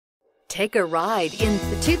Take a ride in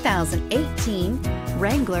the 2018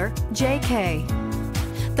 Wrangler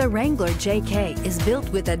JK. The Wrangler JK is built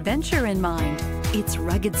with adventure in mind. Its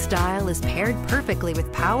rugged style is paired perfectly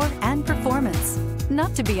with power and performance.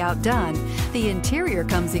 Not to be outdone, the interior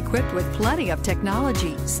comes equipped with plenty of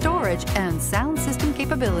technology, storage, and sound system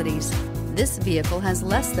capabilities. This vehicle has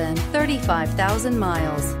less than 35,000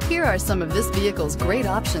 miles. Here are some of this vehicle's great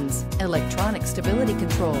options: electronic stability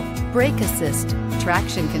control, brake assist,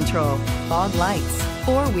 traction control, fog lights,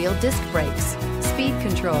 four-wheel disc brakes, speed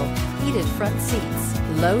control, heated front seats,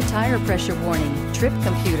 low tire pressure warning, trip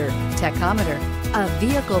computer, tachometer. A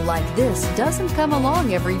vehicle like this doesn't come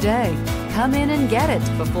along every day. Come in and get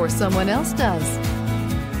it before someone else does.